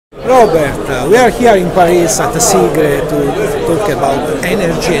Robert, we are here in Paris at Sigre to talk about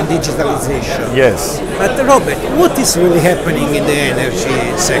energy and digitalization. Yes. But Robert, what is really happening in the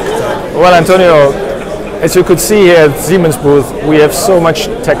energy sector? Well, Antonio, as you could see here at Siemens booth, we have so much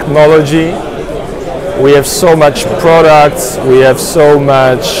technology, we have so much products, we have so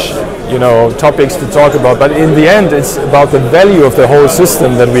much, topics to talk about. But in the end, it's about the value of the whole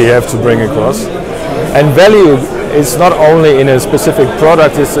system that we have to bring across. And value is not only in a specific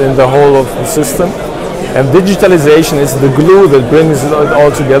product, it's in the whole of the system. And digitalization is the glue that brings it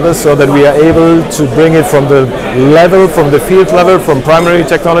all together so that we are able to bring it from the level, from the field level, from primary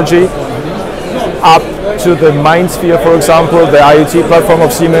technology, up to the MindSphere, for example, the IoT platform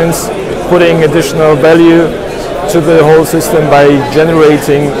of Siemens, putting additional value to the whole system by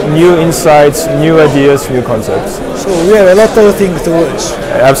generating new insights, new ideas, new concepts. So we have a lot of things to watch.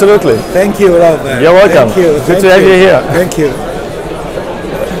 Absolutely. Thank you, Robert. You're welcome. Thank you. Good to have you here. Thank you.